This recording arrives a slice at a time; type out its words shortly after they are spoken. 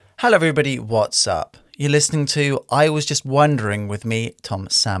Hello everybody, what's up? You're listening to I Was Just Wondering with me, Tom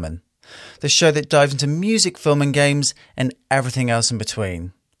Salmon, the show that dives into music, film and games and everything else in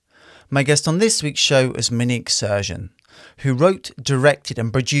between. My guest on this week's show is Monique Surgeon, who wrote, directed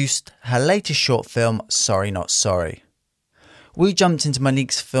and produced her latest short film, Sorry Not Sorry. We jumped into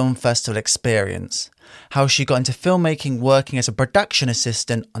Monique's film festival experience, how she got into filmmaking working as a production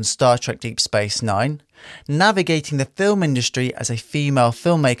assistant on Star Trek Deep Space Nine, navigating the film industry as a female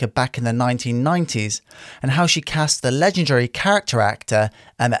filmmaker back in the 1990s, and how she cast the legendary character actor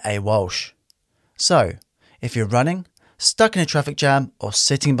Emmett A. Walsh. So, if you're running, stuck in a traffic jam, or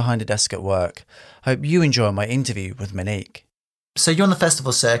sitting behind a desk at work, I hope you enjoy my interview with Monique. So you're on the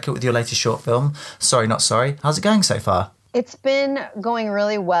festival circuit with your latest short film, Sorry Not Sorry. How's it going so far? It's been going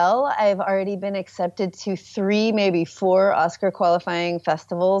really well. I've already been accepted to 3, maybe 4 Oscar qualifying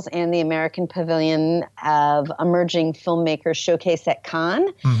festivals and the American Pavilion of Emerging Filmmakers Showcase at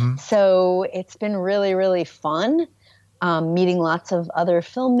Cannes. So it's been really, really fun meeting lots of other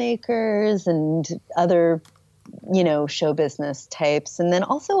filmmakers and other, show business types. And then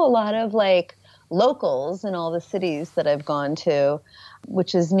also a lot of locals in all the cities that I've gone to,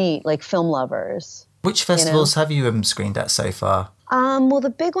 which is neat, like film lovers. Which festivals have you screened at so far? Well,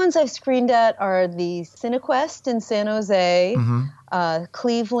 the big ones I've screened at are the Cinequest in San Jose,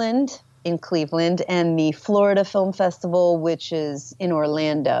 Cleveland in Cleveland, and the Florida Film Festival, which is in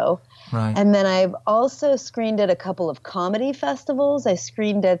Orlando. Right. And then I've also screened at a couple of comedy festivals. I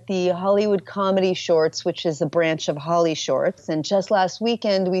screened at the Hollywood Comedy Shorts, which is a branch of Holly Shorts. And just last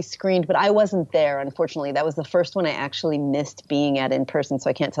weekend we screened, but I wasn't there, unfortunately. That was the first one I actually missed being at in person, so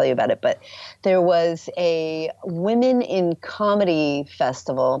I can't tell you about it. But there was a Women in Comedy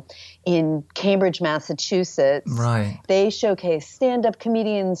Festival in Cambridge, Massachusetts. Right. They showcased stand-up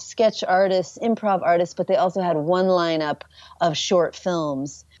comedians, sketch artists, improv artists, but they also had one lineup of short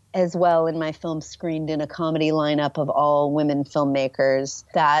films as well. In my film screened in a comedy lineup of all women filmmakers.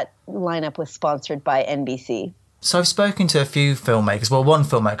 That lineup was sponsored by NBC. So I've spoken to a few filmmakers, well, one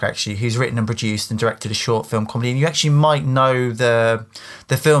filmmaker actually, who's written and produced and directed a short film comedy, and you actually might know the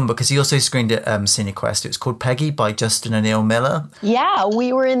film because he also screened at Cinequest. It was called Peggy by Justin O'Neill Miller. Yeah,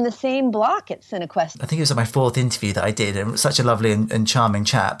 we were in the same block at Cinequest. I think it was my 4th interview that I did, and such a lovely and charming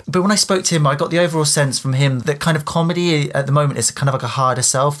chap. But when I spoke to him, I got the overall sense from him that kind of comedy at the moment is kind of like a harder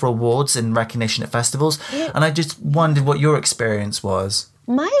sell for awards and recognition at festivals, and I just wondered what your experience was.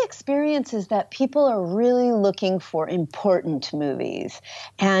 My experience is that people are really looking for important movies.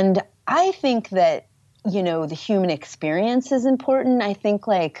 And I think that, the human experience is important. I think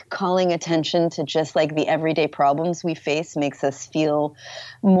calling attention to just the everyday problems we face makes us feel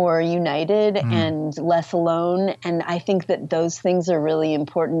more united and less alone. And I think that those things are really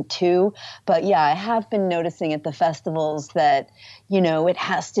important too. But yeah, I have been noticing at the festivals that, it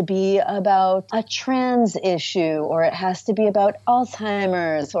has to be about a trans issue, or it has to be about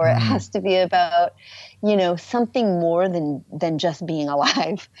Alzheimer's, or it has to be about, something more than just being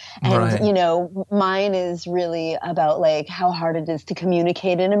alive. And, right. Mine is really about how hard it is to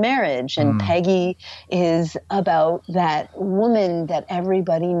communicate in a marriage. And Peggy is about that woman that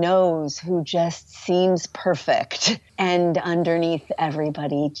everybody knows who just seems perfect. And underneath,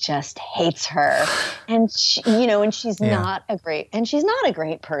 everybody just hates her. And, and she's not a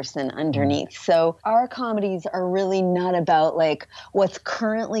great person underneath. So our comedies are really not about what's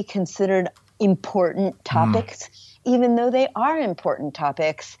currently considered important topics, even though they are important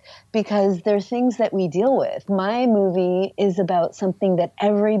topics, because they're things that we deal with. My movie is about something that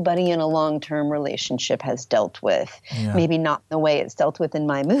everybody in a long-term relationship has dealt with. Yeah. Maybe not the way it's dealt with in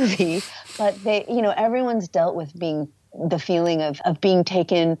my movie, but everyone's dealt with the feeling of being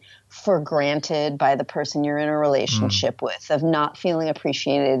taken for granted by the person you're in a relationship with, of not feeling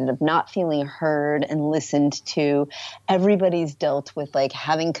appreciated, of not feeling heard and listened to. Everybody's dealt with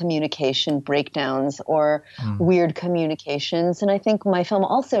having communication breakdowns or weird communications. And I think my film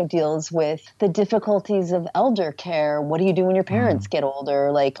also deals with the difficulties of elder care. What do you do when your parents get older?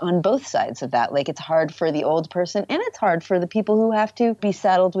 On both sides of that, it's hard for the old person and it's hard for the people who have to be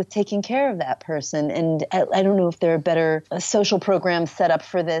saddled with taking care of that person. And I don't know if there are better social programs set up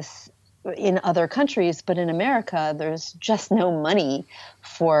for this in other countries, but in America, there's just no money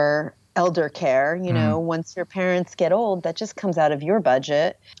for elder care. Once your parents get old, that just comes out of your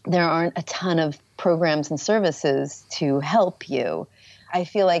budget. There aren't a ton of programs and services to help you. I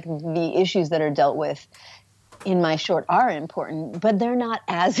feel like the issues that are dealt with in my short are important, but they're not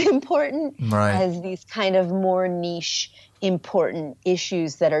as important as these kind of more niche, important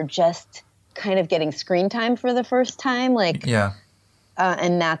issues that are just kind of getting screen time for the first time.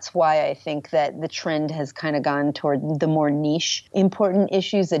 And that's why I think that the trend has kind of gone toward the more niche, important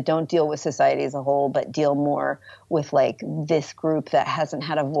issues that don't deal with society as a whole, but deal more with like this group that hasn't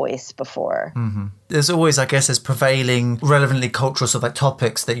had a voice before. Mm-hmm. There's always, I guess, there's prevailing relevantly cultural sort of like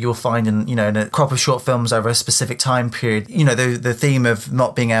topics that you'll find in, you know, in a crop of short films over a specific time period. You know, the theme of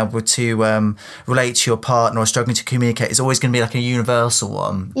not being able to relate to your partner or struggling to communicate is always going to be like a universal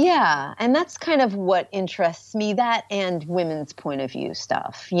one. Yeah. And that's kind of what interests me, that and women's point of view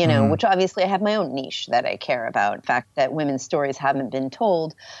stuff, you know, which obviously I have my own niche that I care about. In fact, that women's stories haven't been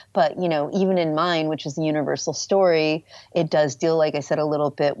told. But, you know, even in mine, which is a universal story, it does deal, like I said, a little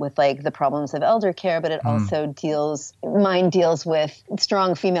bit with like the problems of elder care, but it also mine deals with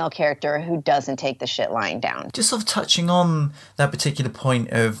strong female character who doesn't take the shit lying down. Just sort of touching on that particular point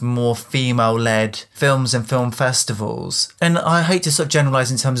of more female-led films and film festivals. And I hate to sort of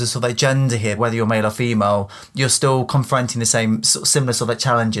generalise in terms of sort of like gender here, whether you're male or female, you're still confronting the same sort of similar sort of like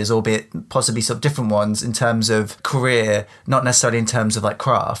challenges, albeit possibly sort of different ones in terms of career, not necessarily in terms of like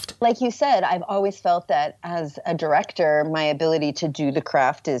craft. Like you said, I've always felt that as a director, my ability to do the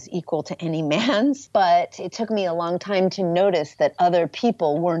craft is equal to any man's, but it took me a long time to notice that other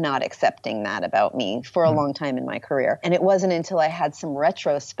people were not accepting that about me for a long time in my career. And it wasn't until I had some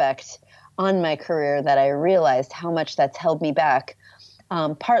retrospect on my career that I realized how much that's held me back,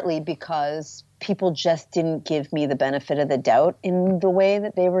 partly because people just didn't give me the benefit of the doubt in the way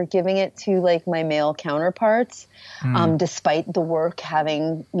that they were giving it to like my male counterparts, despite the work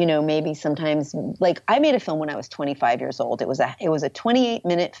having, you know, maybe sometimes like I made a film when I was 25 years old. It was a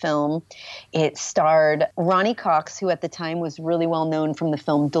 28-minute film. It starred Ronnie Cox, who at the time was really well known from the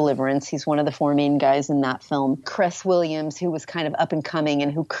film Deliverance. He's one of the four main guys in that film. Cress Williams, who was kind of up and coming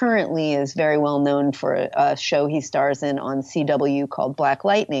and who currently is very well known for a show he stars in on CW called Black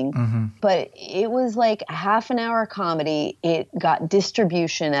Lightning. But it was like a half an hour comedy. It got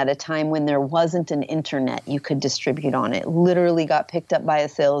distribution at a time when there wasn't an internet you could distribute on. It literally got picked up by a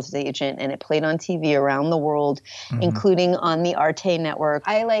sales agent and it played on TV around the world, including on the Arte network.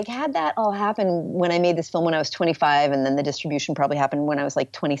 I like had that all happen when I made this film when I was 25, and then the distribution probably happened when I was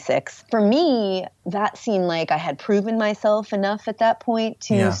like 26. For me, that seemed like I had proven myself enough at that point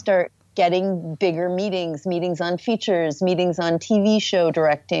to start getting bigger meetings on features, meetings on TV show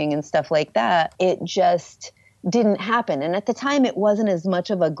directing and stuff like that. It just didn't happen. And at the time, it wasn't as much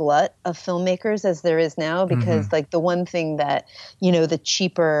of a glut of filmmakers as there is now, because like the one thing that, you know, the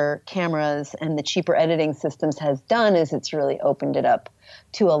cheaper cameras and the cheaper editing systems has done is it's really opened it up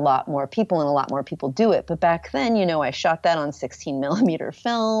to a lot more people, and a lot more people do it. But back then, you know, I shot that on 16 millimeter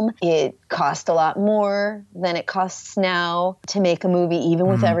film. It cost a lot more than it costs now to make a movie, even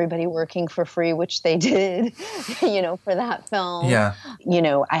with everybody working for free, which they did, you know, for that film. Yeah. You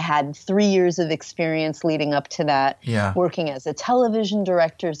know, I had 3 years of experience leading up to that, working as a television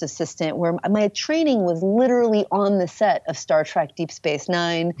director's assistant, where my training was literally on the set of Star Trek Deep Space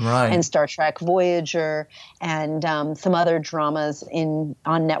Nine and Star Trek Voyager and some other dramas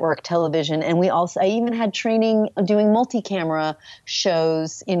on network television. And I even had training doing multi-camera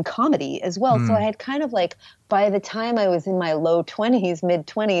shows in comedy as well. So I had kind of like, by the time I was in my low 20s, mid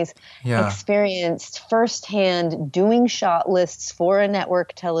 20s, experienced firsthand doing shot lists for a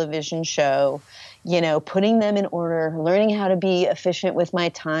network television show, you know, putting them in order, learning how to be efficient with my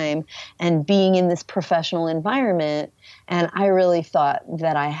time, and being in this professional environment. And I really thought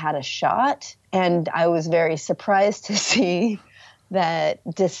that I had a shot. And I was very surprised to see that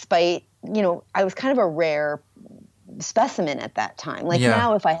despite, you know, I was kind of a rare specimen at that time. Like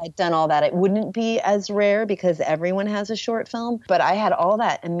now, if I had done all that, it wouldn't be as rare because everyone has a short film. But I had all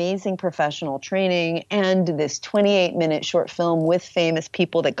that amazing professional training and this 28-minute short film with famous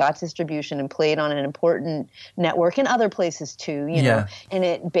people that got distribution and played on an important network and other places too, you know. And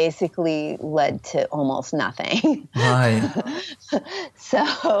it basically led to almost nothing.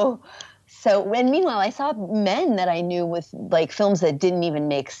 So, and meanwhile, I saw men that I knew with like films that didn't even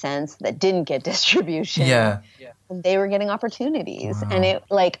make sense, that didn't get distribution. And they were getting opportunities. And it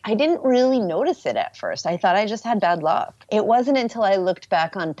like, I didn't really notice it at first. I thought I just had bad luck. It wasn't until I looked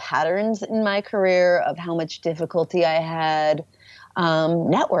back on patterns in my career of how much difficulty I had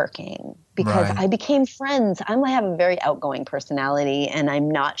networking, because I became friends. I have a very outgoing personality, and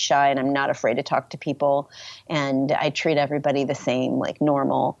I'm not shy, and I'm not afraid to talk to people, and I treat everybody the same, like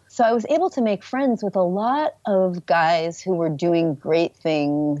normal. So I was able to make friends with a lot of guys who were doing great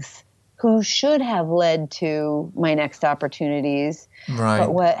things, who should have led to my next opportunities. Right.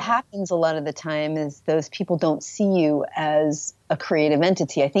 But what happens a lot of the time is those people don't see you as a creative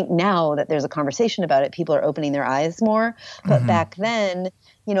entity. I think now that there's a conversation about it, people are opening their eyes more. But back then,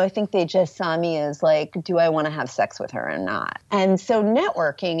 I think they just saw me as like, do I want to have sex with her or not? And so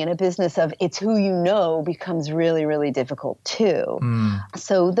networking in a business of it's who you know becomes really, really difficult too.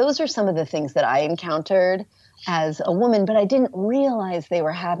 So those are some of the things that I encountered as a woman, but I didn't realize they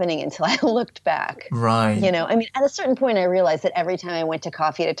were happening until I looked back. Right. At a certain point, I realized that every time I went to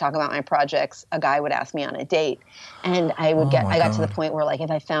coffee to talk about my projects, a guy would ask me on a date. And I got to the point where, like,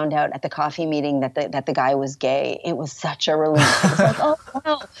 if I found out at the coffee meeting that the guy was gay, it was such a relief. I was like, oh,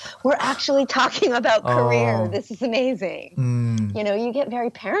 wow, we're actually talking about career. This is amazing. You get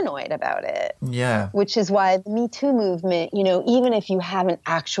very paranoid about it. Yeah. Which is why the Me Too movement, even if you haven't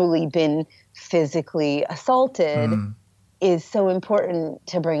actually been physically assaulted, is so important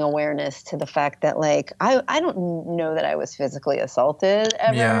to bring awareness to the fact that, like, I don't know that I was physically assaulted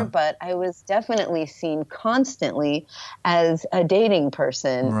ever, but I was definitely seen constantly as a dating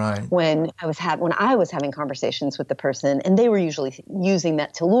person when I was having conversations with the person, and they were usually using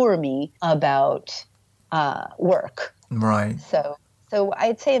that to lure me about work. Right. So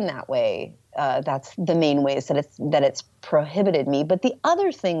I'd say in that way, that's the main ways that it's prohibited me. But the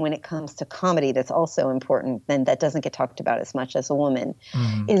other thing when it comes to comedy that's also important and that doesn't get talked about as much as a woman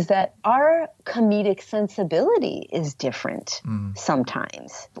is that our comedic sensibility is different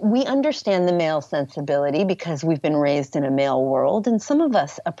sometimes. We understand the male sensibility because we've been raised in a male world, and some of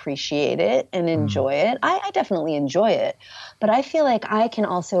us appreciate it and enjoy it. I definitely enjoy it. But I feel like I can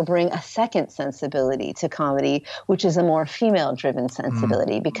also bring a second sensibility to comedy, which is a more female-driven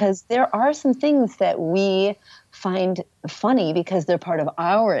sensibility, because there are some things that we find funny because they're part of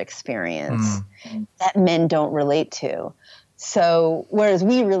our experience that men don't relate to. So whereas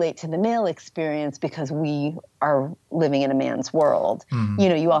we relate to the male experience because we are living in a man's world,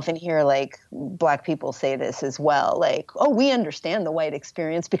 you often hear like Black people say this as well, like, oh, we understand the white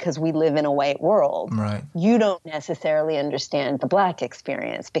experience because we live in a white world. Right. You don't necessarily understand the Black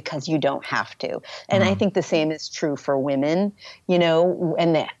experience because you don't have to. And I think the same is true for women,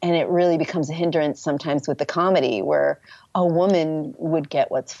 and it really becomes a hindrance sometimes with the comedy where a woman would get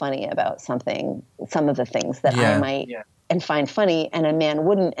what's funny about some of the things that I might and find funny, and a man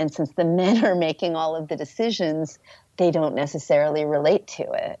wouldn't. And since the men are making all of the decisions, they don't necessarily relate to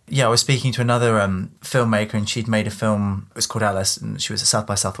it. Yeah, I was speaking to another filmmaker, and she'd made a film. It was called Alice, and she was at South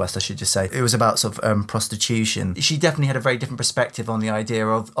by Southwest, I should just say. It was about sort of prostitution. She definitely had a very different perspective on the idea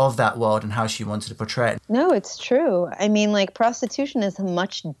of that world and how she wanted to portray it. No, it's true. I mean, like, prostitution is a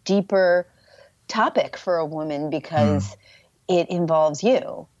much deeper topic for a woman because it involves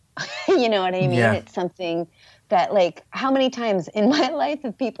you. You know what I mean? Yeah. It's something that, like, how many times in my life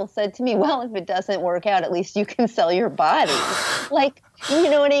have people said to me, well, if it doesn't work out, at least you can sell your body. Like, you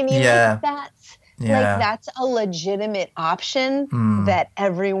know what I mean? Yeah. Like, that's a legitimate option that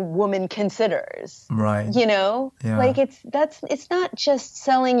every woman considers. Right. Yeah. Like, it's not just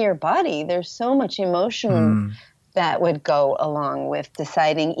selling your body. There's so much emotion that would go along with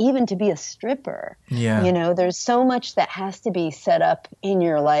deciding even to be a stripper. Yeah. There's so much that has to be set up in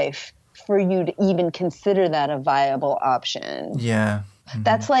your life for you to even consider that a viable option. Yeah.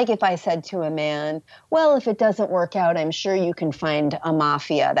 That's like if I said to a man, well, if it doesn't work out, I'm sure you can find a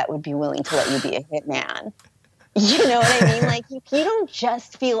mafia that would be willing to let you be a hitman. You know what I mean? Like, you don't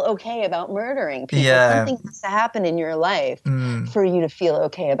just feel okay about murdering people. Yeah. Something has to happen in your life for you to feel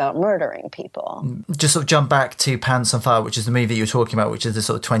okay about murdering people. Just sort of jump back to Pants on Fire, which is the movie you were talking about, which is the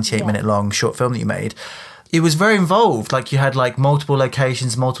sort of 28-minute long short film that you made. It was very involved. Like, you had like multiple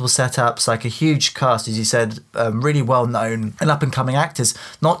locations, multiple setups, like a huge cast, as you said, really well-known and up-and-coming actors.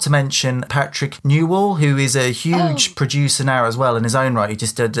 Not to mention Patrick Newell, who is a huge producer now as well in his own right. He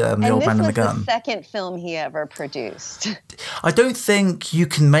just did The Old Man and the Gun. And this was the second film he ever produced. I don't think you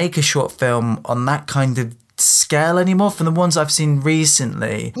can make a short film on that kind of scale anymore from the ones I've seen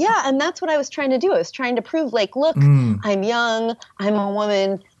recently. Yeah, and that's what I was trying to do. I was trying to prove, like, look, I'm young, I'm a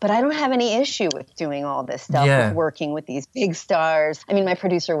woman, but I don't have any issue with doing all this stuff, with working with these big stars. I mean, my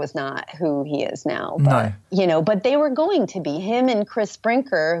producer was not who he is now, but, but they were going to be. Him and Chris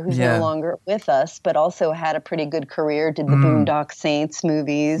Brinker, who's no longer with us, but also had a pretty good career, did the Boondock Saints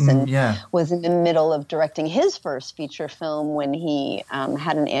movies, and was in the middle of directing his first feature film when he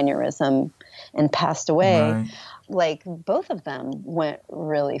had an aneurysm and passed away. Right. like both of them went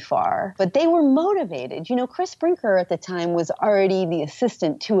really far, but they were motivated. You know, Chris Brinker at the time was already the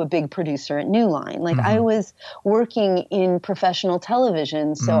assistant to a big producer at New Line. Like I was working in professional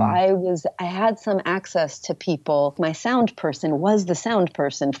television, so I had some access to people. My sound person was the sound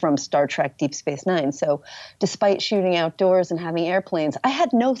person from Star Trek Deep Space Nine. So despite shooting outdoors and having airplanes, I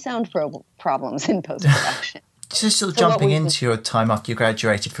had no sound problems in post-production. Just sort of jumping into your time after you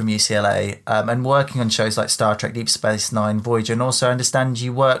graduated from UCLA and working on shows like Star Trek, Deep Space Nine, Voyager, and also I understand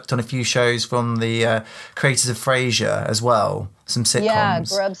you worked on a few shows from the creators of Frasier as well, some sitcoms. Yeah,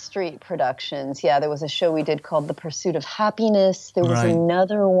 Grub Street Productions. Yeah, there was a show we did called The Pursuit of Happiness. There was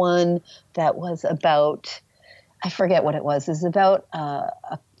another one that was about, I forget what it was. It was about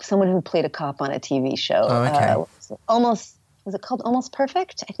someone who played a cop on a TV show. Oh, okay. Was it called Almost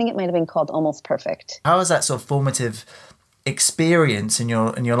Perfect? I think it might have been called Almost Perfect. How has that sort of formative experience in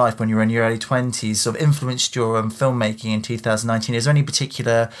your life when you were in your early 20s sort of influenced your filmmaking in 2019? Is there any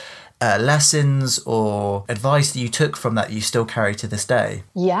particular lessons or advice that you took from that you still carry to this day?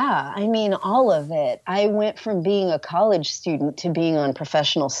 Yeah, I mean, all of it. I went from being a college student to being on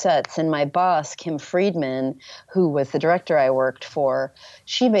professional sets, and my boss, Kim Friedman, who was the director I worked for,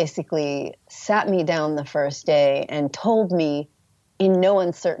 she basically sat me down the first day and told me in no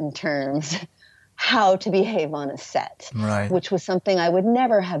uncertain terms how to behave on a set, which was something I would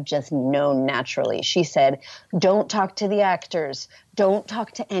never have just known naturally. She said, don't talk to the actors. Don't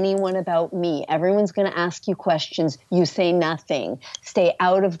talk to anyone about me. Everyone's going to ask you questions. You say nothing. Stay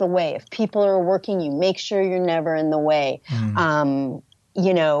out of the way. If people are working, you make sure you're never in the way.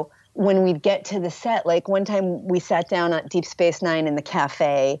 You know, when we'd get to the set, like one time we sat down at Deep Space Nine in the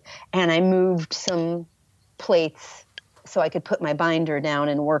cafe and I moved some plates so I could put my binder down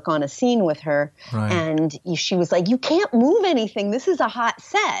and work on a scene with her. And she was like, you can't move anything. This is a hot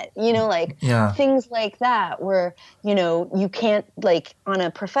set. You know, like things like that where, you know, you can't, like on a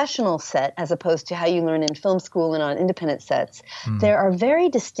professional set as opposed to how you learn in film school and on independent sets, there are very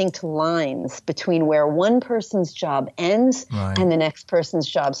distinct lines between where one person's job ends and the next person's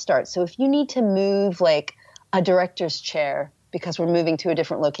job starts. So if you need to move like a director's chair because we're moving to a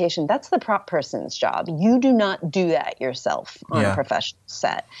different location, that's the prop person's job. You do not do that yourself on a professional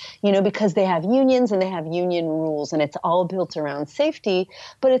set, you know, because they have unions and they have union rules and it's all built around safety,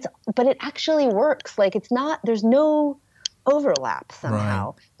 but it actually works. Like there's no overlap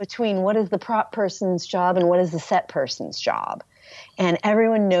somehow between what is the prop person's job and what is the set person's job. And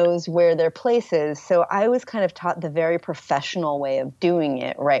everyone knows where their place is. So I was kind of taught the very professional way of doing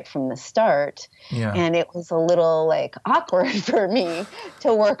it right from the start. And it was a little like awkward for me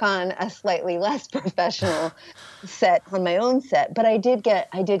to work on a slightly less professional set on my own set. But I did get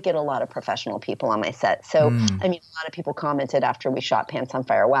a lot of professional people on my set. So, I mean, a lot of people commented after we shot Pants on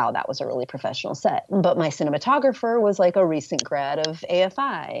Fire, wow, that was a really professional set. But my cinematographer was like a recent grad of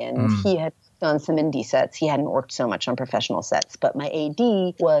AFI and he had on some indie sets. He hadn't worked so much on professional sets, but my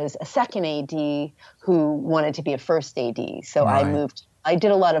AD was a second AD who wanted to be a first AD. So I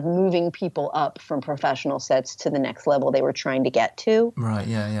did a lot of moving people up from professional sets to the next level they were trying to get to.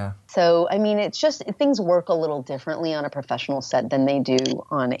 So, I mean, it's just things work a little differently on a professional set than they do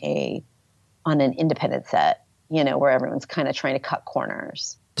on an independent set, you know, where everyone's kind of trying to cut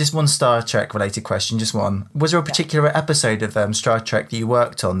corners. Just one Star Trek related question, just one. Was there a particular episode of Star Trek that you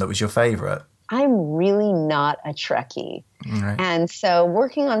worked on that was your favourite? I'm really not a Trekkie. And so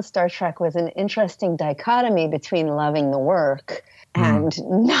working on Star Trek was an interesting dichotomy between loving the work and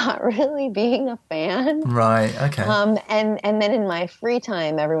not really being a fan. And then in my free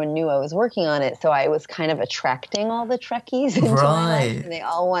time, everyone knew I was working on it. So I was kind of attracting all the Trekkies into my life. And they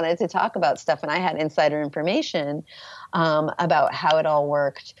all wanted to talk about stuff. And I had insider information about how it all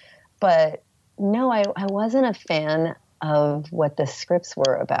worked. But no, I wasn't a fan of what the scripts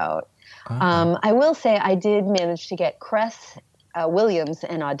were about. I will say I did manage to get Cress Williams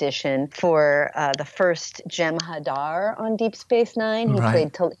an audition for the first Jem'Hadar on Deep Space Nine. He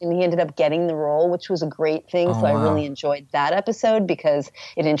played, and he ended up getting the role, which was a great thing. I really enjoyed that episode because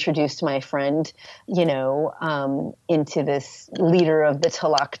it introduced my friend, you know, into this leader of the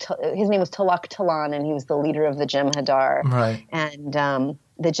Talak. His name was Talak Talan, and he was the leader of the Jem'Hadar. And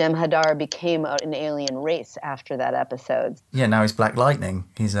the Jem'Hadar became an alien race after that episode. Yeah, now he's Black Lightning.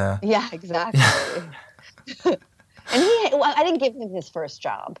 He's Yeah, exactly. And I didn't give him his first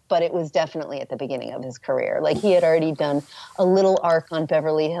job, but it was definitely at the beginning of his career. Like he had already done a little arc on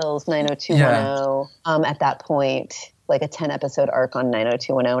Beverly Hills 90210 at that point, like a 10-episode arc on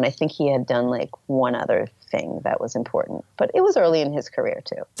 90210. And I think he had done like one other thing that was important. But it was early in his career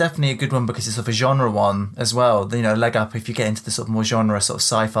too. Definitely a good one because it's sort of a genre one as well. You know, leg up if you get into the sort of more genre sort of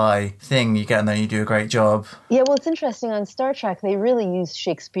sci-fi thing, you get in there and you do a great job. Yeah, well, it's interesting. On Star Trek, they really use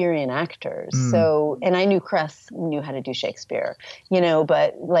Shakespearean actors. So, and I knew Cress knew how to do Shakespeare, you know,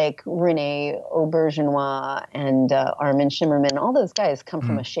 but like Rene Auberjonois and Armin Shimmerman, all those guys come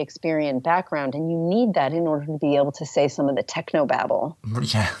from a Shakespearean background, and you need that in order to be able to say some of the technobabble.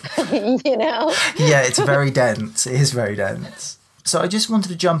 Yeah. You know? Yeah, it's very dense. It is very dense. So I just wanted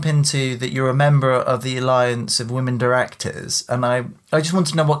to jump into that you're a member of the Alliance of Women Directors, and I just want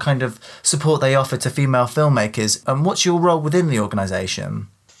to know what kind of support they offer to female filmmakers, and what's your role within the organisation?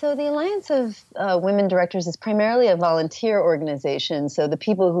 So the Alliance of Women Directors is primarily a volunteer organization, so the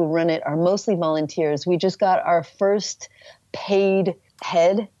people who run it are mostly volunteers. We just got our first paid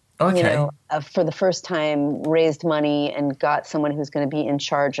head. Okay. You know, for the first time, raised money and got someone who's going to be in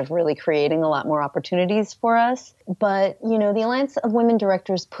charge of really creating a lot more opportunities for us. But, you know, the Alliance of Women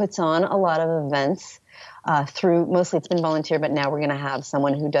Directors puts on a lot of events through, mostly it's been volunteer, but now we're going to have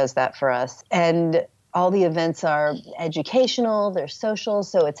someone who does that for us. And all the events are educational, they're social,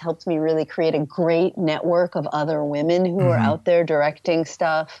 so it's helped me really create a great network of other women who are out there directing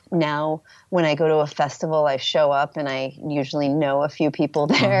stuff. Now, when I go to a festival, I show up and I usually know a few people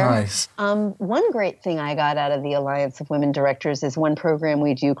there. Oh, nice. One great thing I got out of the Alliance of Women Directors is one program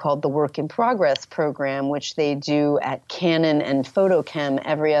we do called the Work in Progress program, which they do at Canon and Photochem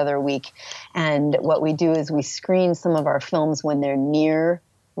every other week. And what we do is we screen some of our films when they're near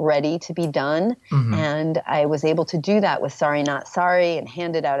ready to be done. And I was able to do that with Sorry Not Sorry and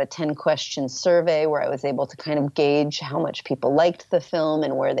handed out a 10-question survey where I was able to kind of gauge how much people liked the film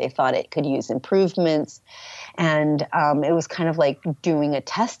and where they thought it could use improvements. And it was kind of like doing a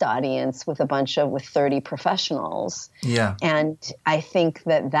test audience with 30 professionals. Yeah. And I think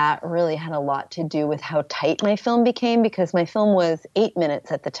that really had a lot to do with how tight my film became, because my film was 8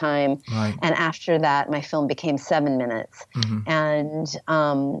 minutes at the time. Right. And after that, my film became 7 minutes. And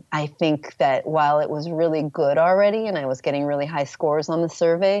I think that while it was really good already and I was getting really high scores on the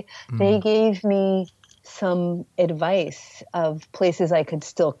survey, they gave me some advice of places I could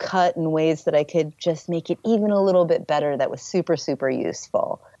still cut and ways that I could just make it even a little bit better that was super, super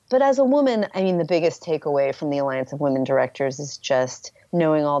useful. But as a woman, I mean, the biggest takeaway from the Alliance of Women Directors is just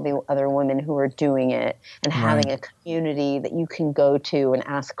knowing all the other women who are doing it and having a community that you can go to and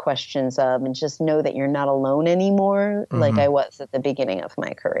ask questions of, and just know that you're not alone anymore like I was at the beginning of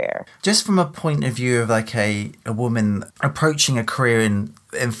my career. Just from a point of view of like a woman approaching a career in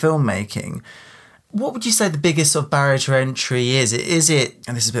filmmaking, what would you say the biggest sort of barrier to entry is? Is it,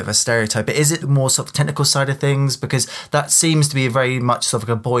 and this is a bit of a stereotype, but is it the more sort of technical side of things? Because that seems to be very much sort of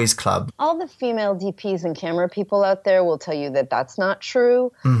like a boys' club. All the female DPs and camera people out there will tell you that that's not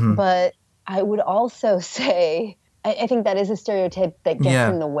true. But I would also say, I think that is a stereotype that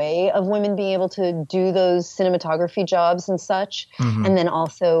gets in the way of women being able to do those cinematography jobs and such. And then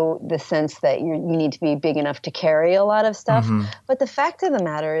also the sense that you need to be big enough to carry a lot of stuff. But the fact of the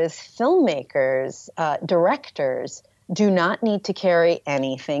matter is filmmakers, directors, do not need to carry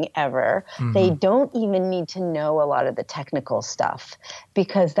anything ever. They don't even need to know a lot of the technical stuff,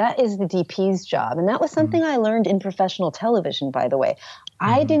 because that is the DP's job. And that was something I learned in professional television, by the way.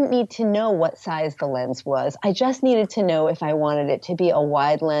 I didn't need to know what size the lens was. I just needed to know if I wanted it to be a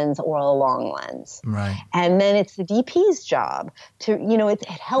wide lens or a long lens. Right. And then it's the DP's job to, you know, it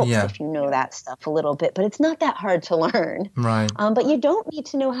helps if you know that stuff a little bit, but it's not that hard to learn. Right. But you don't need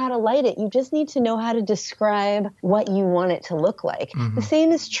to know how to light it. You just need to know how to describe what you want it to look like. The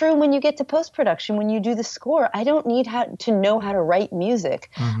same is true when you get to post-production, when you do the score. I don't need to know how to write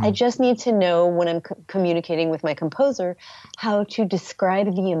music. I just need to know, when I'm communicating with my composer, how to describe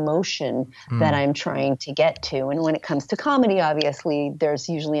the emotion that I'm trying to get to. And when it comes to comedy, obviously, there's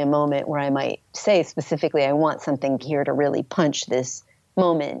usually a moment where I might say specifically, I want something here to really punch this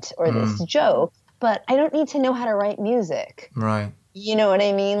moment or this joke, but I don't need to know how to write music. Right. You know what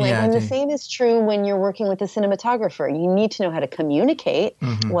I mean? Like, and the same is true when you're working with a cinematographer. You need to know how to communicate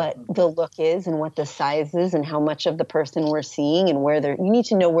what the look is and what the size is and how much of the person we're seeing and you need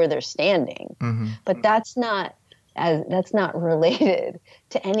to know where they're standing. But that's not related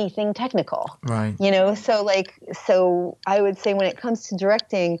to anything technical. Right. You know, so I would say when it comes to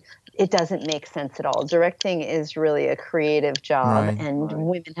directing, it doesn't make sense at all. Directing is really a creative job, and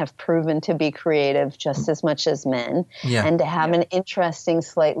women have proven to be creative just as much as men, and to have an interesting,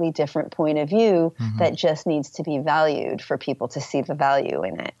 slightly different point of view that just needs to be valued for people to see the value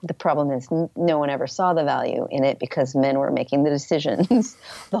in it. The problem is no one ever saw the value in it because men were making the decisions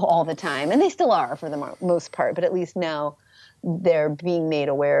all the time, and they still are for the most part, but at least now they're being made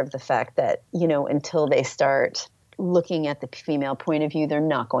aware of the fact that, you know, until they start looking at the female point of view, they're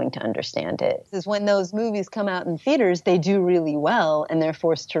not going to understand it. Because when those movies come out in theaters, they do really well, and they're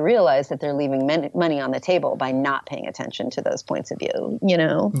forced to realize that they're leaving money on the table by not paying attention to those points of view, you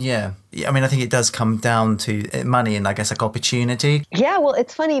know? Yeah. I mean, I think it does come down to money and I guess like opportunity. Yeah, well,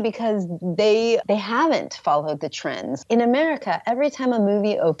 it's funny because they haven't followed the trends. In America, every time a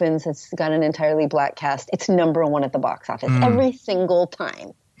movie opens that's got an entirely black cast, it's number one at the box office every single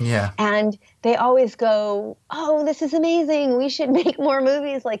time. Yeah. And they always go, oh, this is amazing. We should make more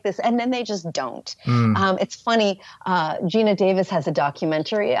movies like this. And then they just don't. It's funny. Gina Davis has a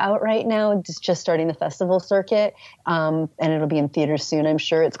documentary out right now, just starting the festival circuit. And it'll be in theaters soon, I'm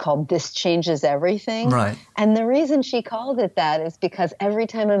sure. It's called This Changes Everything. Right. And the reason she called it that is because every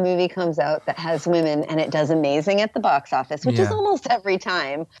time a movie comes out that has women and it does amazing at the box office, which is almost every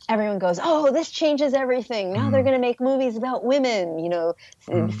time, everyone goes, oh, this changes everything. Now they're going to make movies about women, you know,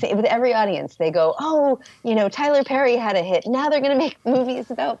 with every audience. They go, oh, you know, Tyler Perry had a hit. Now they're going to make movies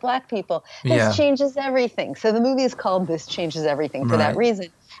about black people. This changes everything. So the movie is called This Changes Everything for that reason.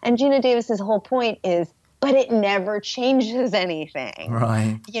 And Gina Davis's whole point is, but it never changes anything.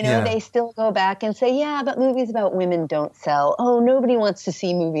 Right. You know, they still go back and say, yeah, but movies about women don't sell. Oh, nobody wants to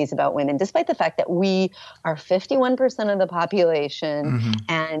see movies about women, despite the fact that we are 51% of the population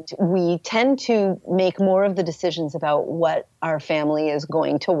and we tend to make more of the decisions about what our family is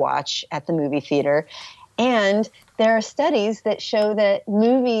going to watch at the movie theater. And there are studies that show that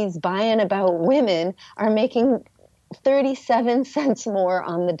movies by and about women are making 37 cents more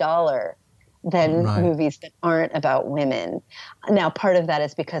on the dollar than movies that aren't about women. Now, part of that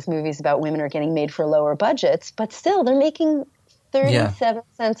is because movies about women are getting made for lower budgets, but still they're making 37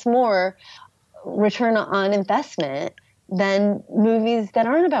 cents more return on investment than movies that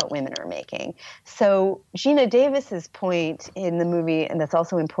aren't about women are making. So Gina Davis's point in the movie, and that's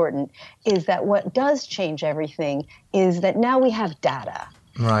also important, is that what does change everything is that now we have data.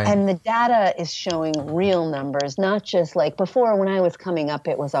 Right. And the data is showing real numbers, not just like before when I was coming up,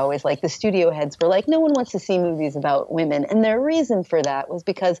 it was always like the studio heads were like, no one wants to see movies about women. And their reason for that was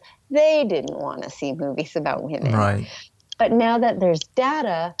because they didn't want to see movies about women. Right. But now that there's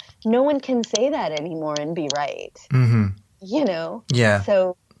data, no one can say that anymore and be right. You know? Yeah.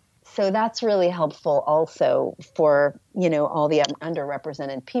 So that's really helpful also for, you know, all the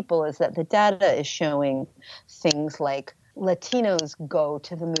underrepresented people, is that the data is showing things like Latinos go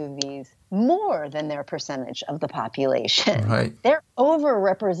to the movies more than their percentage of the population. Right. They're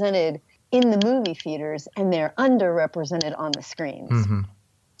overrepresented in the movie theaters and they're underrepresented on the screens.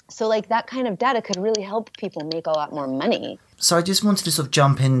 So like that kind of data could really help people make a lot more money. So I just wanted to sort of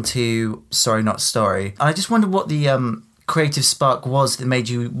jump into Sorry Not Story. I just wondered what the creative spark was that made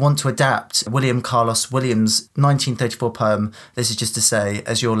you want to adapt William Carlos Williams' 1934 poem, This Is Just to Say,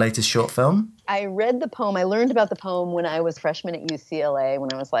 as your latest short film. I read the poem. I learned about the poem when I was freshman at UCLA,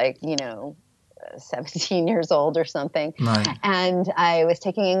 when I was like, you know, 17 years old or something. Right. And I was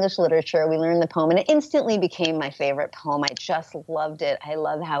taking English literature. We learned the poem and it instantly became my favorite poem. I just loved it. I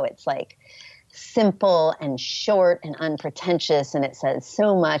love how it's like simple and short and unpretentious, and it says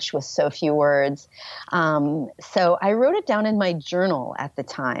so much with so few words. So I wrote it down in my journal at the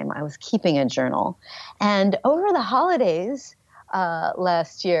time. I was keeping a journal. And over the holidays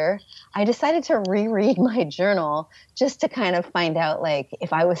last year, I decided to reread my journal just to kind of find out like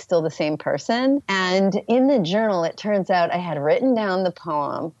if I was still the same person. And in the journal, it turns out I had written down the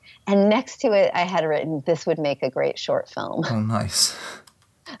poem, and next to it, I had written, this would make a great short film. Oh, nice.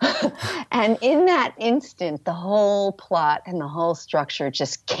 And in that instant, the whole plot and the whole structure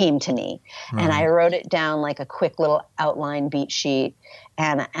just came to me. Right. And I wrote it down like a quick little outline beat sheet.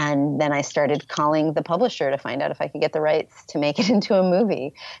 And then I started calling the publisher to find out if I could get the rights to make it into a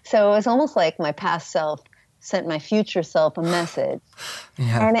movie. So it was almost like my past self sent my future self a message.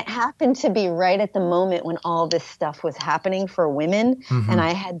 Yeah. And it happened to be right at the moment when all this stuff was happening for women. And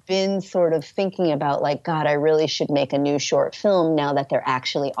I had been sort of thinking about like, God, I really should make a new short film now that there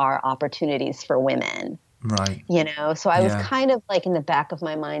actually are opportunities for women. Right. You know, so I was kind of like in the back of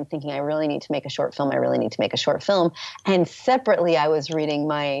my mind thinking, I really need to make a short film. I really need to make a short film. And separately, I was reading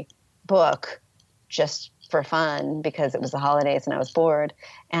my book just for fun because it was the holidays and I was bored.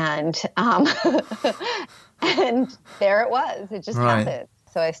 And and there it was. It just happened.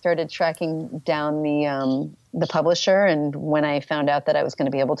 So I started tracking down the publisher, and when I found out that I was going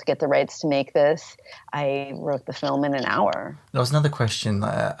to be able to get the rights to make this, I wrote the film in an hour. There was another question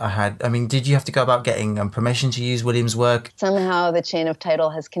that I had. I mean, did you have to go about getting permission to use Williams' work? Somehow the chain of title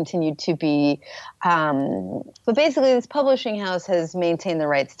has continued to be, but basically this publishing house has maintained the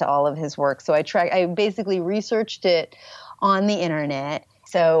rights to all of his work. So I basically researched it on the internet.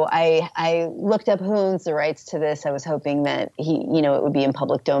 So I looked up who owns the rights to this. I was hoping that it would be in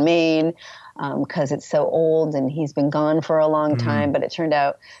public domain because it's so old and he's been gone for a long time. But it turned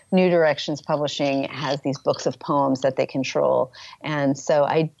out New Directions Publishing has these books of poems that they control. And so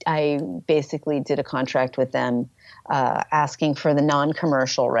I basically did a contract with them asking for the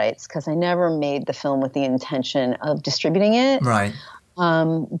non-commercial rights because I never made the film with the intention of distributing it. Right.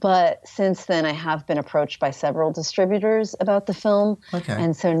 But since then, I have been approached by several distributors about the film. Okay.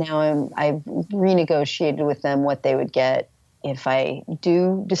 And so now I've renegotiated with them what they would get if I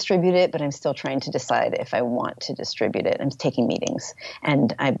do distribute it, but I'm still trying to decide if I want to distribute it. I'm taking meetings,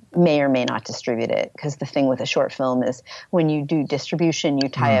 and I may or may not distribute it because the thing with a short film is when you do distribution, you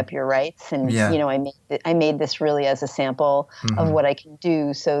tie up your rights. And, I made this really as a sample of what I can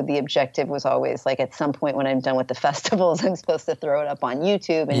do. So the objective was always like at some point when I'm done with the festivals, I'm supposed to throw it up on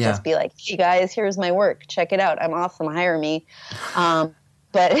YouTube and just be like, hey guys, here's my work. Check it out. I'm awesome. Hire me.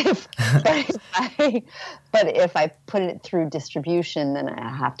 But if I put it through distribution, then I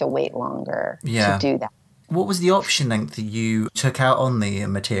have to wait longer to do that. What was the option length that you took out on the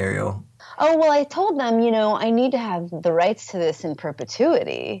material? Oh, well, I told them, I need to have the rights to this in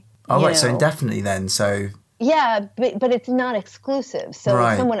perpetuity. Oh, right, so indefinitely then, so... Yeah, but it's not exclusive. So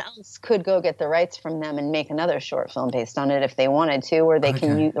someone else could go get the rights from them and make another short film based on it if they wanted to, or they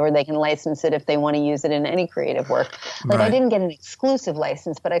can license it if they want to use it in any creative work. Like I didn't get an exclusive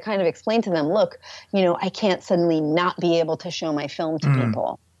license, but I kind of explained to them, look, I can't suddenly not be able to show my film to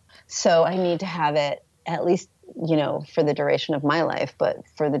people. So I need to have it at least, for the duration of my life, but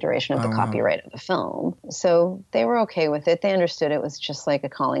for the duration of the copyright of the film. So they were okay with it. They understood it was just like a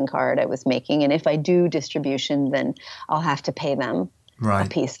calling card I was making. And if I do distribution, then I'll have to pay them a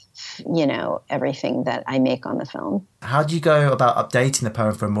piece of, everything that I make on the film. How do you go about updating the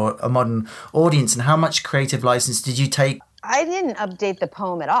poem for a modern audience, and how much creative license did you take? I didn't update the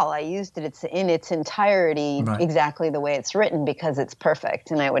poem at all. I used it in its entirety exactly the way it's written because it's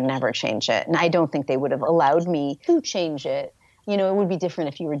perfect and I would never change it. And I don't think they would have allowed me to change it. It would be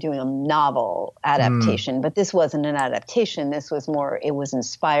different if you were doing a novel adaptation, but this wasn't an adaptation. This was more, it was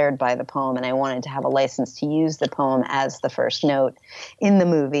inspired by the poem, and I wanted to have a license to use the poem as the first note in the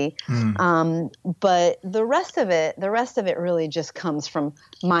movie. But the rest of it really just comes from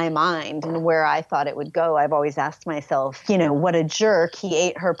my mind and where I thought it would go. I've always asked myself, what a jerk. He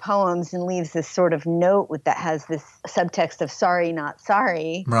ate her poems and leaves this sort of note that has this subtext of sorry, not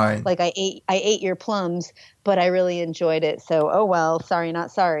sorry. Right. Like I ate your plums, but I really enjoyed it. So, oh well, sorry, not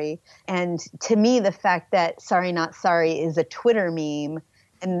sorry. And to me, the fact that sorry, not sorry is a Twitter meme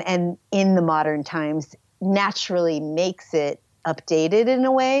and in the modern times naturally makes it updated in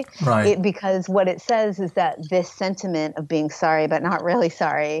a way. Right. Because what it says is that this sentiment of being sorry but not really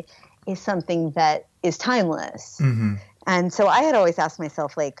sorry is something that is timeless. Mm-hmm. And so I had always asked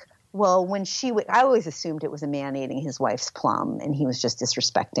myself, well, when I always assumed it was a man eating his wife's plum and he was just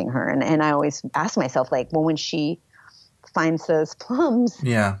disrespecting her. And I always asked myself, well, when she finds those plums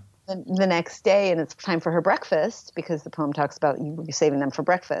the next day and it's time for her breakfast, because the poem talks about you will be saving them for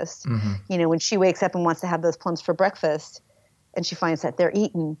breakfast. Mm-hmm. When she wakes up and wants to have those plums for breakfast and she finds that they're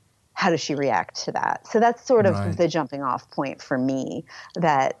eaten, how does she react to that? So that's sort of the jumping off point for me,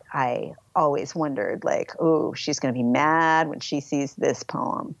 that I always wondered, she's going to be mad when she sees this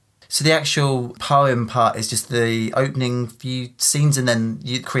poem. So the actual poem part is just the opening few scenes, and then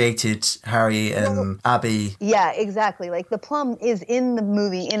you created Harry and Abby. Yeah, exactly. The plum is in the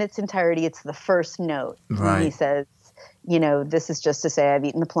movie in its entirety. It's the first note. Right. And he says, this is just to say I've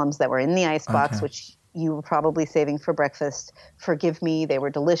eaten the plums that were in the icebox, which you were probably saving for breakfast. Forgive me. They were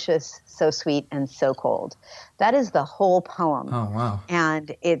delicious, so sweet, and so cold. That is the whole poem. Oh, wow.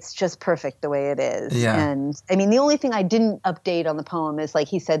 And it's just perfect the way it is. Yeah. And I mean, the only thing I didn't update on the poem is,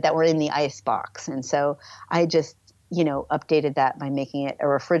 he said, that we're in the icebox. And so I just, updated that by making it a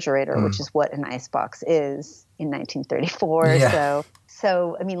refrigerator, which is what an icebox is in 1934. Yeah.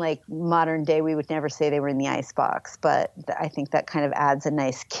 So, I mean, modern day, we would never say they were in the icebox, but I think that kind of adds a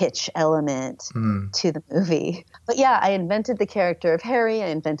nice kitsch element to the movie. But yeah, I invented the character of Harry, I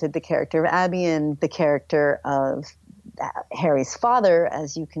invented the character of Abby, and the character of Harry's father,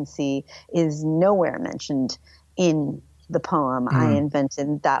 as you can see, is nowhere mentioned in the poem. I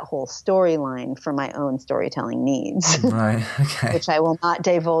invented that whole storyline for my own storytelling needs. Right, okay. Which I will not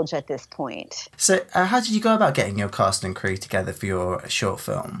divulge at this point. So how did you go about getting your cast and crew together for your short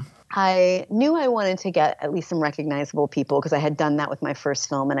film? I knew I wanted to get at least some recognizable people because I had done that with my first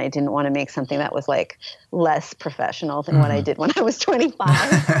film, and I didn't want to make something that was like less professional than what I did when I was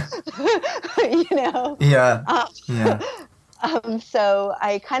 25. You know? Yeah. So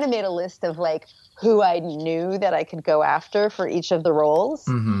I kind of made a list of like who I knew that I could go after for each of the roles.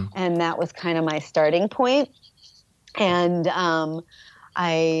 And that was kind of my starting point. And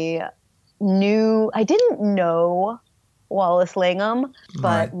I didn't know Wallace Langham,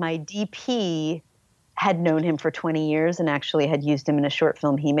 but my DP had known him for 20 years and actually had used him in a short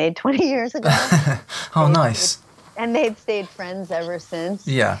film he made 20 years ago. Nice. And they'd stayed friends ever since.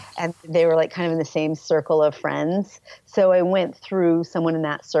 Yeah. And they were like kind of in the same circle of friends. So I went through someone in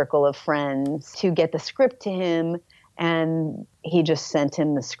that circle of friends to get the script to him. And he just sent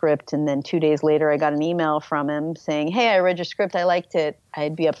him the script. And then 2 days later, I got an email from him saying, hey, I read your script. I liked it.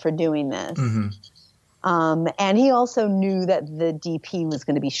 I'd be up for doing this. And he also knew that the DP was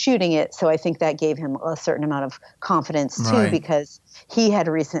going to be shooting it. So I think that gave him a certain amount of confidence too, because he had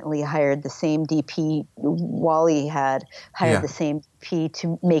recently hired the same DP. Wally had hired the same DP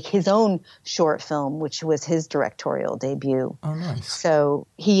to make his own short film, which was his directorial debut. Oh, nice. So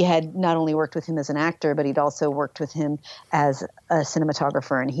he had not only worked with him as an actor, but he'd also worked with him as a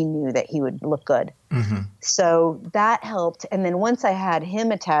cinematographer, and he knew that he would look good. So that helped. And then once I had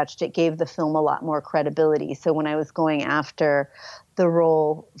him attached, it gave the film a lot more credibility. So when I was going after the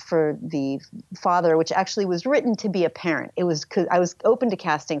role for the father, which actually was written to be a parent, it was 'cause I was open to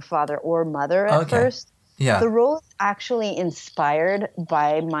casting father or mother at first. Yeah. The role is actually inspired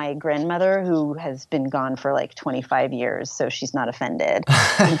by my grandmother, who has been gone for like 25 years, so she's not offended.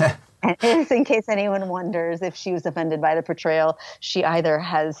 And in case anyone wonders if she was offended by the portrayal, she either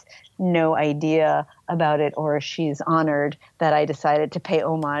has no idea about it or she's honored that I decided to pay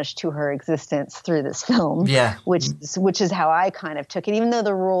homage to her existence through this film. Yeah. Which is how I kind of took it, even though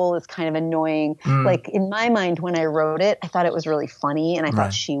the role is kind of annoying. Like in my mind, when I wrote it, I thought it was really funny, and I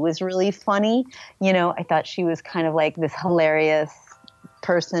thought she was really funny. You know, I thought she was kind of like this hilarious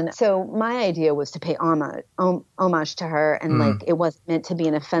person. So my idea was to pay homage to her, and like it wasn't meant to be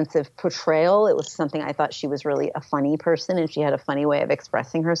an offensive portrayal. It was something I thought she was really a funny person, and she had a funny way of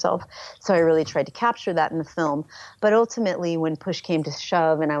expressing herself. So I really tried to capture that in the film. But ultimately, when push came to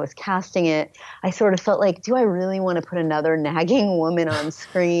shove and I was casting it, I sort of felt like, do I really want to put another nagging woman on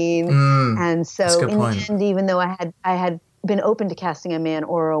screen? And so in the end, even though I had been open to casting a man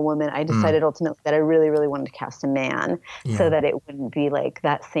or a woman, I decided ultimately that I really, really wanted to cast a man so that it wouldn't be like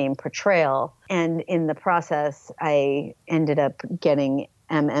that same portrayal. And in the process, I ended up getting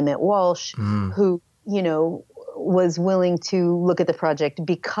Emmett Walsh, who, you know, was willing to look at the project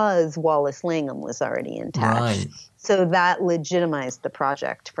because Wallace Langham was already attached. So that legitimized the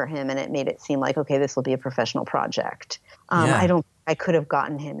project for him, and it made it seem like, okay, this will be a professional project. I could have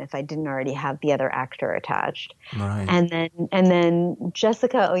gotten him if I didn't already have the other actor attached. And then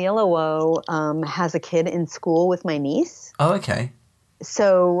Jessica Oyelowo has a kid in school with my niece. Oh, okay.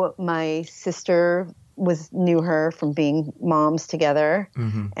 So my sister knew her from being moms together,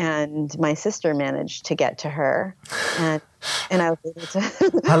 and my sister managed to get to her, and I was able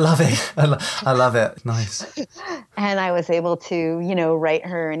to. I love it. I love it. Nice. And I was able to, you know, write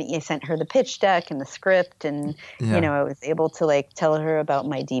her, and I sent her the pitch deck and the script, and you know, I was able to like tell her about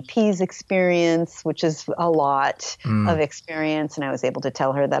my DP's experience, which is a lot of experience, and I was able to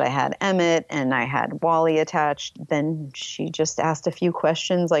tell her that I had Emmett and I had Wally attached. Then she just asked a few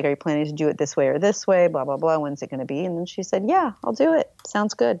questions like, "Are you planning to do it this way or this way? Blah blah blah. When's it going to be?" And then she said, "Yeah, I'll do it.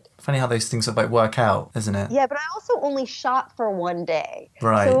 Sounds good." Funny how those things sort of like work out, isn't it? Yeah, but I also only shot for one day,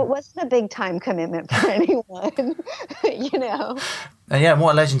 right? So it wasn't a big time commitment for anyone. You know. Yeah, and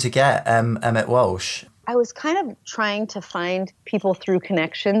what a legend to get, Emmett Walsh. I was kind of trying to find people through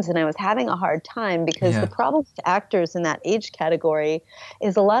connections, and I was having a hard time because the problem with actors in that age category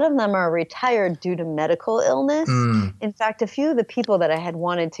is a lot of them are retired due to medical illness. In fact, a few of the people that I had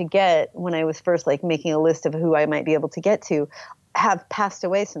wanted to get when I was first like making a list of who I might be able to get to have passed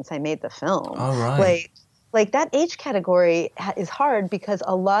away since I made the film. Oh, right. Like that age category is hard because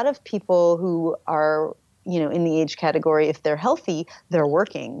a lot of people who are, you know, in the age category, if they're healthy, they're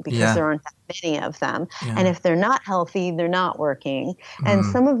working because there aren't that many of them. And if they're not healthy, they're not working. And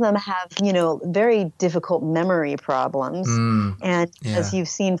some of them have, you know, very difficult memory problems. And as you've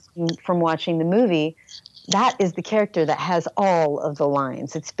seen from watching the movie, that is the character that has all of the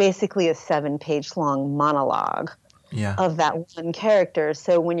lines. It's basically a 7-page long monologue. of that one character.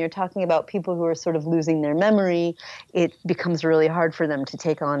 So when you're talking about people who are sort of losing their memory, it becomes really hard for them to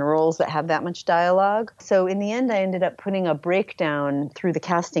take on roles that have that much dialogue. So in the end, I ended up putting a breakdown through the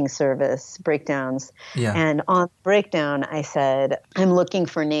casting service, breakdowns. Yeah. And on breakdown, I said, I'm looking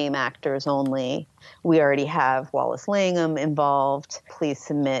for name actors only. We already have Wallace Langham involved. Please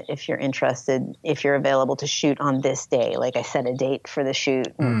submit if you're interested, if you're available to shoot on this day. Like I set a date for the shoot.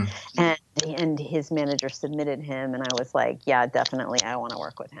 And his manager submitted him, and I was like, yeah, definitely, I want to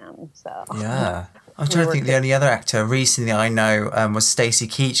work with him. So yeah. I'm trying to think the only other actor recently I know was Stacy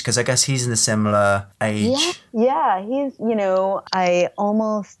Keach, because I guess he's in a similar age. Yeah, he's,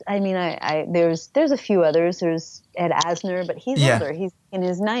 there's a few others. There's Ed Asner, but he's older. He's in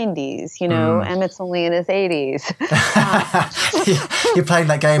his 90s, Emmett's only in his 80s. You're playing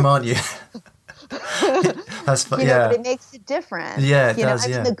that game, aren't you? That's but it makes it different. Yeah, it does.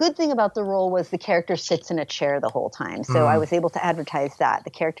 The good thing about the role was the character sits in a chair the whole time. So I was able to advertise that. The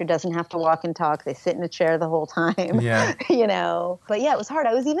character doesn't have to walk and talk. They sit in a chair the whole time. Yeah. But yeah, it was hard.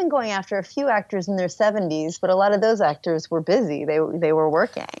 I was even going after a few actors in their 70s, but a lot of those actors were busy. They were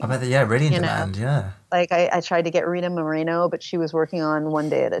working. I bet really in demand, yeah. Like I tried to get Rita Moreno, but she was working on One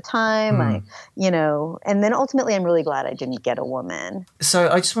Day at a Time. And then ultimately I'm really glad I didn't get a woman. So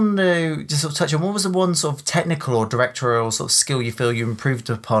I just wanted to just sort of touch on, what was the one sort of technical or directorial sort of skill you feel you improved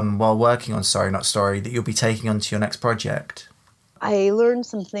upon while working on Sorry Not Story that you'll be taking onto your next project? I learned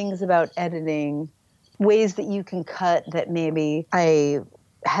some things about editing, ways that you can cut that maybe I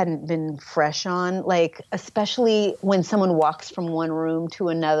hadn't been fresh on, like especially when someone walks from one room to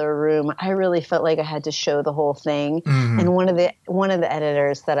another room, I really felt like I had to show the whole thing. And one of the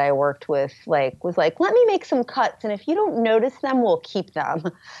editors that I worked with was like, let me make some cuts, and if you don't notice them, we'll keep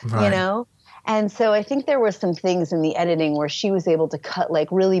them. Right. And so I think there were some things in the editing where she was able to cut like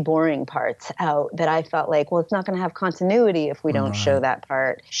really boring parts out that I felt like, well, it's not going to have continuity if we don't show that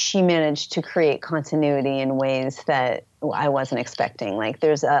part. She managed to create continuity in ways that I wasn't expecting. Like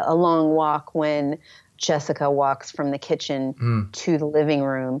there's a long walk when Jessica walks from the kitchen to the living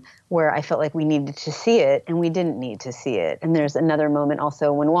room where I felt like we needed to see it and we didn't need to see it. And there's another moment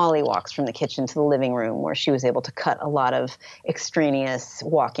also when Wally walks from the kitchen to the living room where she was able to cut a lot of extraneous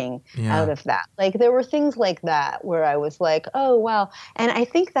walking out of that. Like there were things like that where I was like, oh, wow. And I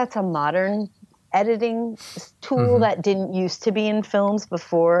think that's a modern editing tool that didn't used to be in films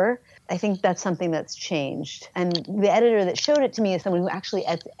before. I think that's something that's changed. And the editor that showed it to me is someone who actually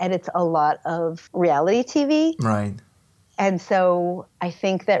edits a lot of reality TV. Right. And so I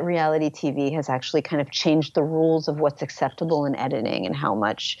think that reality TV has actually kind of changed the rules of what's acceptable in editing and how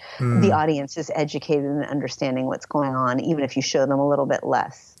much the audience is educated in understanding what's going on, even if you show them a little bit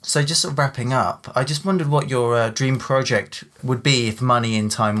less. So just sort of wrapping up, I just wondered what your dream project would be if money in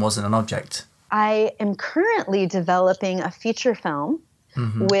time wasn't an object. I am currently developing a feature film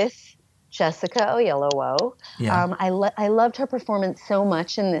with Jessica Oyelowo. Yeah. I loved her performance so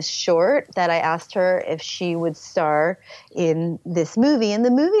much in this short that I asked her if she would star in this movie. And the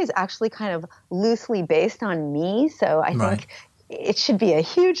movie is actually kind of loosely based on me, so I think it should be a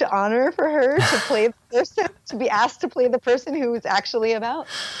huge honor for her to play the person, to be asked to play the person who it's actually about.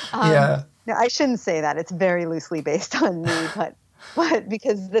 No, I shouldn't say that. It's very loosely based on me, but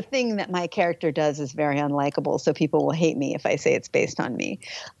because the thing that my character does is very unlikable, so people will hate me if I say it's based on me.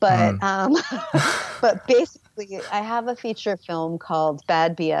 But but basically, I have a feature film called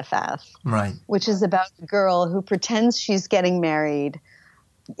Bad BFF, which is about a girl who pretends she's getting married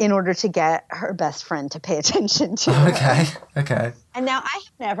in order to get her best friend to pay attention to her. Okay. And now I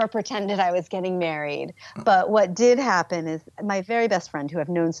have never pretended I was getting married. But what did happen is my very best friend, who I've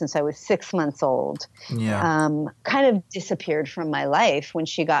known since I was 6 months old, kind of disappeared from my life when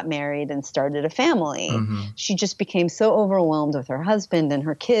she got married and started a family. She just became so overwhelmed with her husband and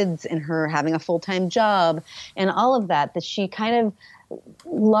her kids and her having a full-time job and all of that she kind of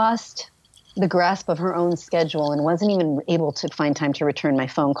lost the grasp of her own schedule and wasn't even able to find time to return my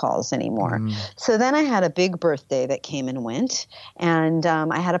phone calls anymore. So then I had a big birthday that came and went, and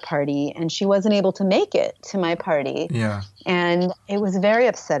I had a party, and she wasn't able to make it to my party. And it was very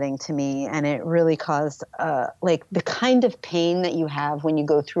upsetting to me, and it really caused like the kind of pain that you have when you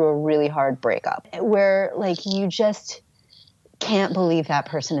go through a really hard breakup, where like you just can't believe that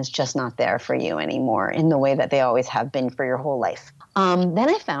person is just not there for you anymore in the way that they always have been for your whole life. Then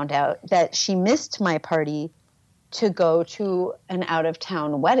I found out that she missed my party to go to an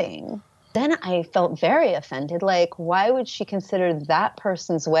out-of-town wedding. Then I felt very offended. Like, why would she consider that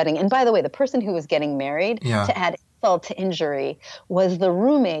person's wedding? And by the way, the person who was getting married, to add insult to injury, was the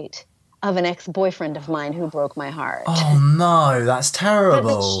roommate of an ex-boyfriend of mine who broke my heart. Oh no, that's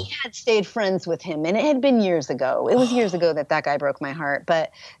terrible. But she had stayed friends with him, and it had been years ago. It was years ago that guy broke my heart.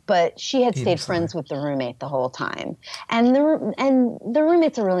 But she had stayed friends with the roommate the whole time, and the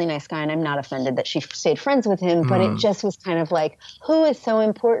roommate's a really nice guy, and I'm not offended that she stayed friends with him. But it just was kind of like, who is so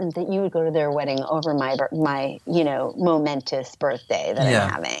important that you would go to their wedding over my momentous birthday that I'm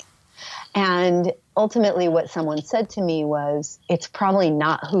having? And ultimately what someone said to me was, it's probably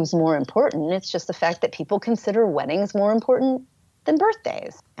not who's more important. It's just the fact that people consider weddings more important than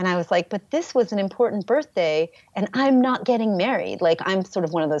birthdays. And I was like, but this was an important birthday and I'm not getting married. Like, I'm sort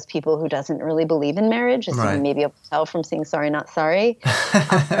of one of those people who doesn't really believe in marriage, as you may be able to tell from seeing Sorry Not Sorry.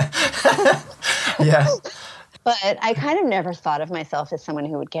 Yeah. But I kind of never thought of myself as someone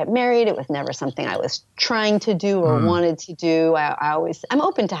who would get married. It was never something I was trying to do or wanted to do. I'm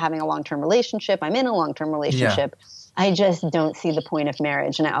open to having a long-term relationship. I'm in a long-term relationship. Yeah. I just don't see the point of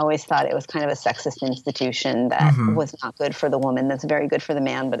marriage. And I always thought it was kind of a sexist institution that was not good for the woman. That's very good for the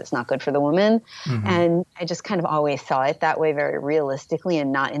man, but it's not good for the woman. And I just kind of always saw it that way, very realistically,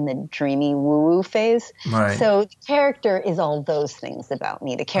 and not in the dreamy woo-woo phase. Right. So the character is all those things about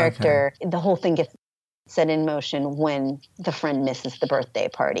me. The character, the whole thing gets set in motion when the friend misses the birthday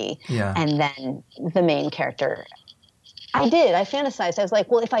party. Yeah. And then the main character, I fantasized. I was like,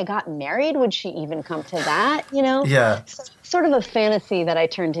 well, if I got married, would she even come to that? You know? Yeah. So, sort of a fantasy that I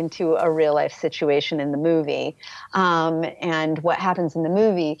turned into a real life situation in the movie. And what happens in the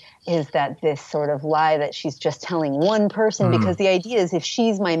movie is that this sort of lie that she's just telling one person, because the idea is if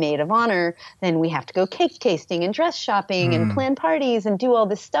she's my maid of honor, then we have to go cake tasting and dress shopping and plan parties and do all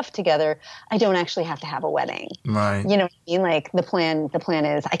this stuff together. I don't actually have to have a wedding. Right. You know what I mean? Like the plan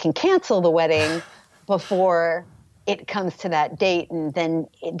is I can cancel the wedding before it comes to that date, and then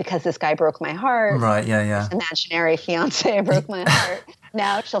because this guy broke my heart, right? Yeah. Imaginary fiance broke my heart.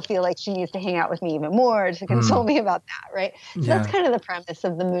 Now she'll feel like she needs to hang out with me even more to console me about that, right? So that's kind of the premise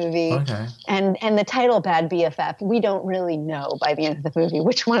of the movie. Okay. And the title Bad BFF, we don't really know by the end of the movie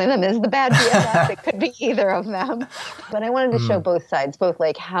which one of them is the bad BFF. It could be either of them. But I wanted to show both sides, both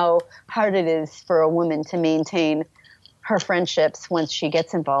like how hard it is for a woman to maintain her friendships once she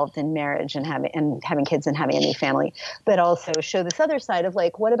gets involved in marriage and having kids and having a new family, but also show this other side of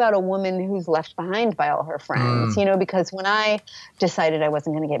like, what about a woman who's left behind by all her friends? You know, because when I decided I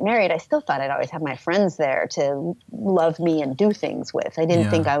wasn't going to get married, I still thought I'd always have my friends there to love me and do things with. I didn't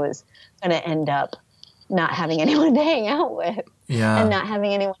think I was going to end up not having anyone to hang out with and not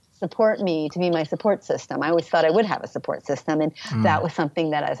having anyone support me, to be my support system. I always thought I would have a support system, and that was something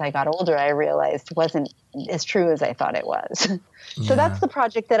that as I got older I realized wasn't as true as I thought it was. So that's the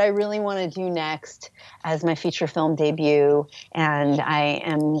project that I really want to do next as my feature film debut, and I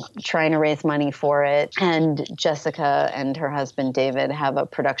am trying to raise money for it. And Jessica and her husband David have a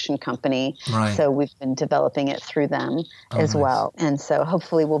production company, so we've been developing it through them as well. And so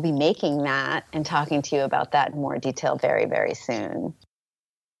hopefully we'll be making that and talking to you about that in more detail very, very soon.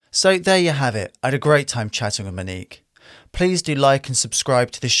 So there you have it. I had a great time chatting with Monique. Please do like and subscribe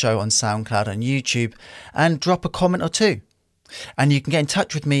to this show on SoundCloud and YouTube, and drop a comment or two. And you can get in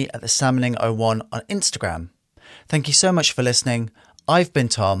touch with me at the Salmoning01 on Instagram. Thank you so much for listening. I've been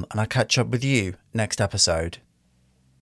Tom, and I'll catch up with you next episode.